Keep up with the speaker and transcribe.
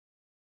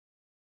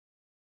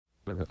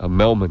A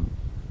Melman.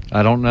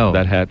 I don't know.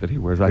 That hat that he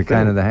wears. The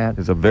kind of the hat?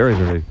 It's a very,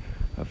 very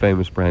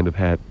famous brand of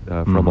hat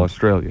from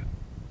Australia,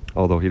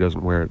 although he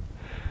doesn't wear it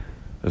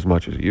as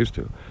much as he used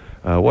to.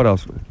 What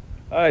else?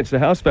 All right, it's the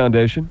House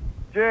Foundation.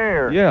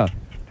 Gerry. Yeah.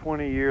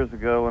 20 years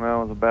ago when I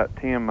was about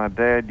 10, my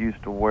dad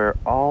used to wear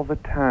all the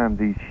time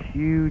these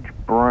huge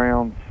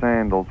brown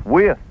sandals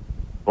with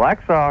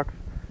black socks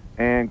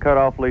and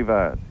cut-off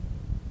Levi's.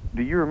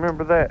 Do you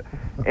remember that?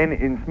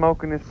 And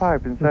smoking his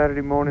pipe. And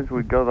Saturday mornings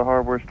we'd go to the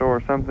hardware store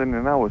or something,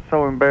 and I was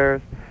so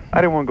embarrassed.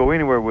 I didn't want to go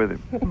anywhere with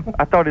him.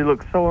 I thought he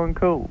looked so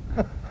uncool.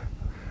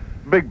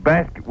 Big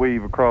basket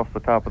weave across the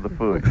top of the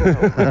foot. Do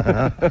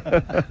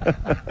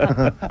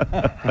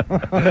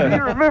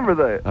you remember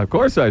that? Of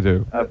course I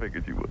do. I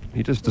figured you would.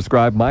 He just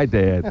described my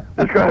dad.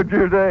 Described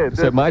your dad.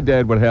 Except my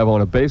dad would have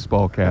on a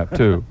baseball cap,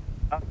 too.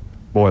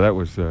 Boy, that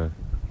was...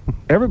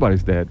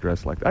 everybody's dad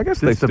dressed like that. I guess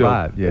they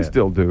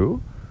still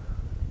do.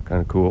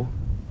 Kind of cool.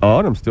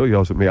 Autumn still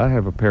yells at me. I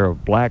have a pair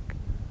of black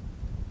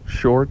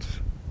shorts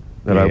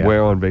that I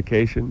wear on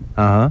vacation.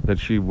 That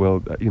she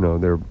will, you know,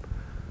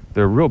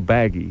 they're real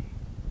baggy.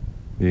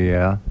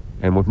 Yeah.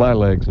 And with my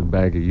legs and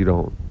baggy, you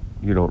don't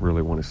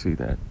really want to see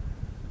that.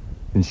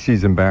 And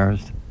she's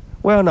embarrassed?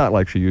 Well, not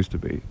like she used to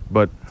be,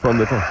 but from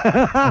the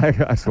time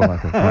that's what I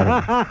think.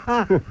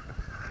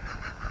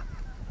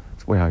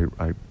 That's the way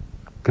I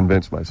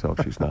convince myself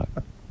she's not.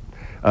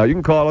 You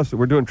can call us.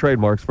 We're doing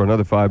trademarks for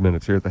another 5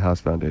 minutes here at the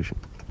House Foundation.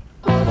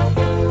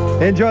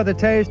 Enjoy the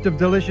taste of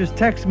delicious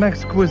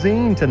Tex-Mex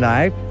cuisine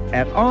tonight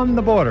at On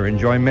the Border.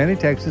 Enjoy many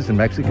Texas and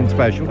Mexican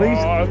specialties.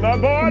 On the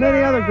border! And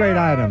many other great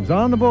items.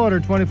 On the Border,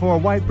 24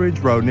 White Bridge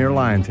Road near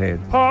Lions Head.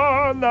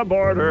 On the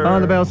border!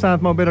 On the Bell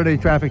South Mobility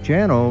Traffic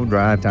Channel,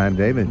 Drive Time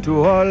David.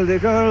 To all the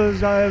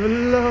girls I've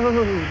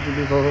loved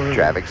before.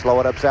 Traffic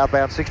slowing up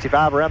southbound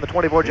 65 around the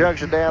 24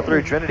 junction down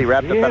through Trinity,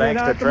 wrapped up at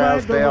Angst,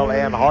 Trousdale,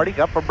 and Harding.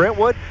 Up from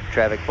Brentwood,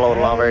 traffic flowing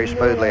along very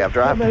smoothly. I'm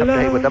driving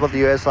update with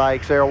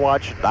WSIX Air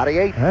Watch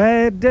 98.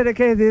 I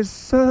dedicate this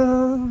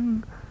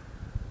song.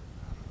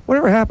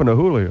 Whatever happened to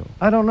Julio?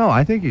 I don't know.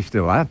 I think he's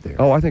still out there.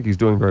 Oh, I think he's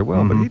doing very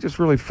well, but he just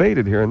really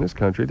faded here in this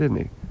country, didn't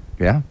he?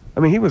 Yeah. I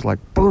mean, he was like,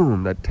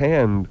 boom, that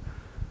tanned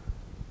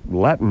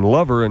Latin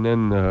lover, and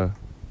then,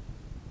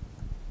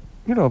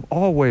 you know, of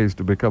all ways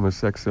to become a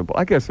sex symbol.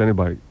 I guess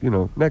anybody, you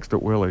know, next to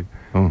Willie,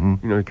 you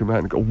know, you come out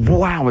and go,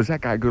 wow, is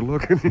that guy good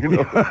looking? You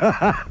know?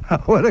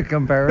 What a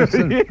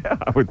comparison. Yeah,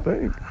 I would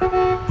think.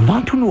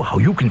 Want to know how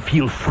you can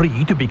feel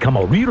free to become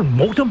a real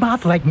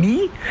motormouth like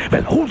me?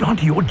 Well, hold on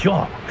to your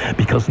jaw,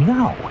 because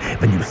now,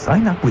 when you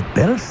sign up with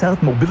Bell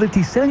South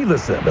Mobility Cellular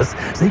Service,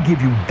 they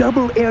give you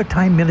double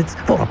airtime minutes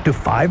for up to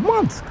 5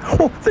 months.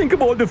 Oh, think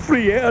of all the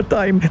free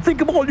airtime.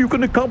 Think of all you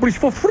can accomplish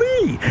for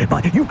free.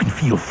 But you can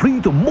feel free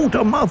to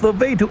motormouth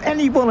away to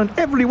anyone and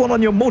everyone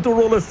on your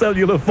Motorola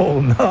cellular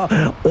phone.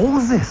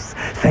 All this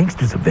thanks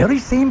to the very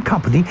same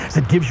company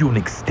that gives you an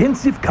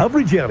extensive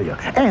coverage area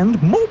and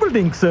mobile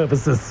link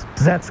services.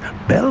 That's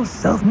Bell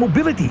South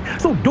Mobility.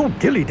 So don't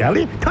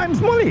dilly-dally.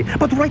 Time's money.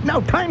 But right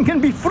now, time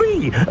can be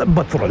free,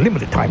 but for a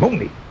limited time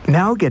only.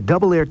 Now get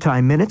double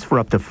airtime minutes for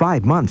up to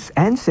 5 months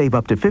and save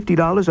up to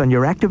 $50 on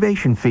your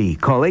activation fee.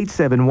 Call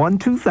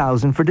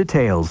 871-2000 for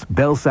details.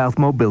 Bell South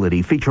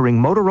Mobility, featuring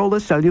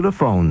Motorola cellular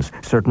phones.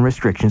 Certain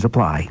restrictions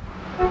apply.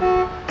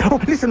 Oh,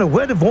 listen, a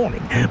word of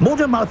warning.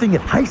 Motor mouthing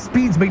at high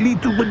speeds may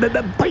lead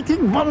to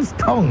biting one's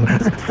tongue.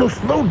 So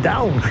slow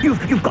down.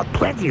 You've got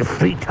plenty of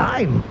free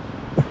time.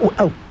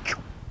 Ouch.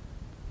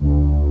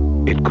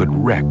 It could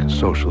wreck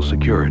Social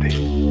Security,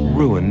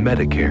 ruin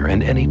Medicare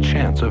and any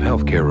chance of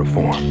health care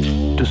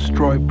reform,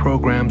 destroy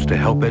programs to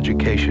help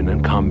education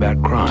and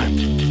combat crime,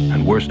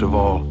 and worst of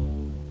all,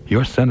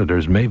 your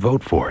senators may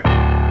vote for it.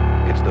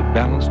 It's the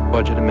Balanced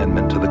Budget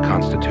Amendment to the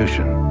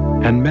Constitution,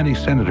 and many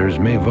senators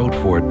may vote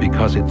for it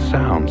because it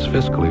sounds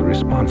fiscally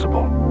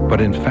responsible. But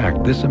in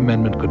fact, this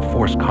amendment could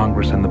force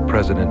Congress and the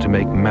President to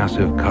make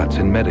massive cuts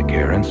in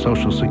Medicare and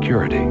Social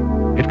Security.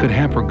 It could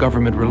hamper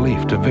government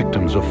relief to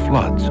victims of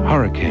floods,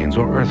 hurricanes,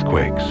 or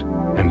earthquakes,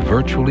 and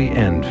virtually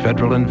end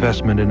federal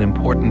investment in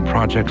important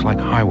projects like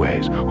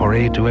highways or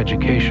aid to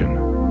education.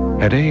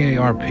 At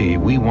AARP,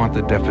 we want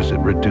the deficit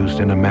reduced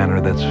in a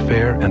manner that's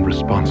fair and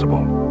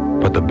responsible.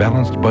 But the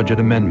Balanced Budget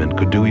Amendment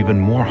could do even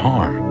more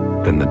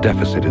harm than the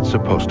deficit it's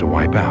supposed to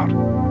wipe out.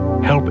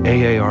 Help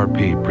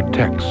AARP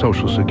protect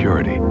Social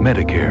Security,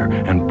 Medicare,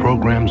 and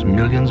programs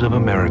millions of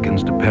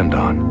Americans depend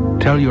on.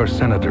 Tell your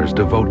senators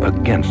to vote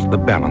against the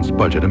Balanced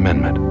Budget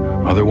Amendment.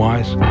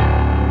 Otherwise,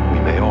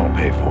 we may all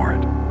pay for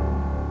it.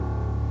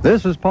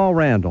 This is Paul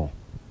Randall.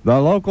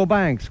 The local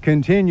banks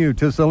continue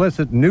to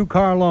solicit new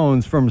car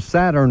loans from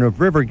Saturn of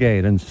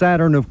Rivergate and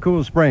Saturn of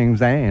Cool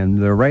Springs, and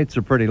the rates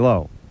are pretty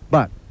low.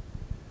 But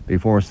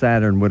before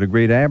Saturn would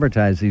agree to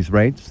advertise these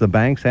rates, the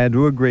banks had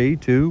to agree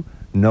to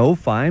no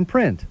fine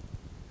print.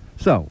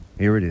 So,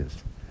 here it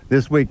is.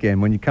 This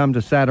weekend, when you come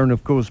to Saturn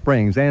of Cool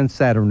Springs and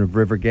Saturn of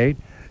Rivergate,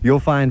 you'll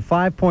find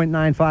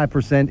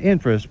 5.95%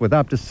 interest with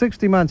up to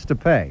 60 months to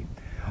pay.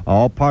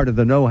 All part of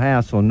the no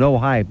hassle, no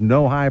hype,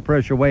 no high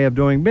pressure way of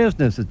doing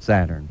business at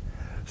Saturn.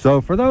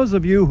 So for those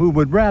of you who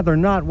would rather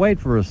not wait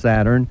for a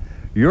Saturn,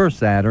 Your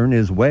Saturn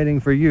is waiting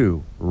for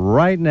you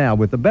right now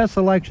with the best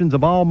selections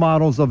of all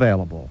models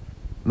available.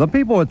 The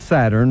people at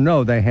Saturn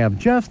know they have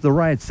just the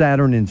right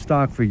Saturn in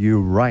stock for you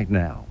right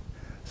now.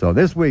 So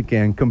this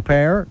weekend,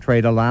 compare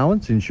trade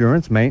allowance,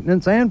 insurance,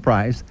 maintenance, and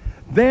price.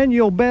 Then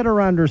you'll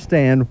better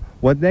understand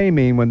what they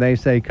mean when they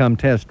say come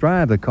test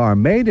drive the car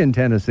made in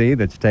Tennessee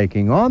that's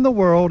taking on the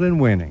world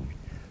and winning.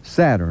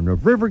 Saturn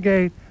of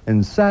Rivergate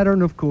and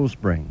Saturn of Cool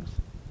Springs.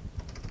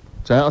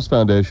 It's a House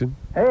Foundation.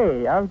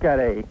 Hey, I've got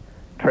a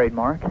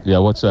trademark. Yeah,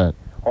 what's that?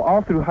 Well,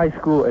 all through high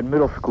school and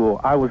middle school,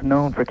 I was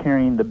known for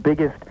carrying the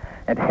biggest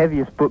and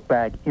heaviest book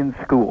bag in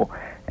school.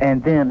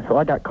 And then, so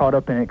I got caught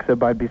up in it because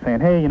everybody'd be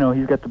saying, hey, you know,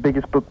 he's got the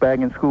biggest book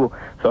bag in school.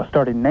 So I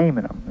started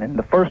naming them. And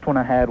the first one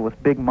I had was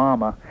Big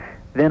Mama.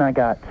 Then I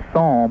got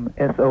Psalm,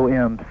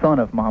 S-O-M, Son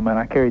of Mama, and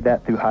I carried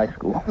that through high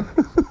school.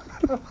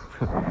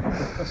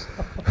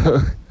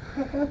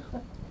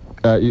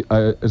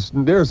 As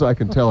near as I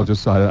can tell,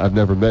 just so I've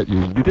never met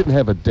you, you didn't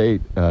have a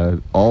date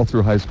all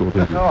through high school,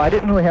 did you? No, I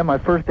didn't really have my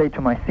first date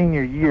till my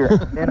senior year.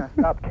 Then I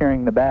stopped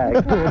carrying the bag.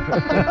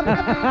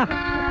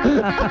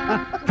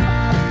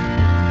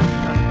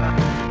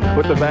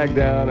 Put the bag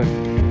down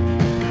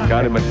and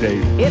got him a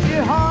date. If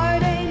you're hard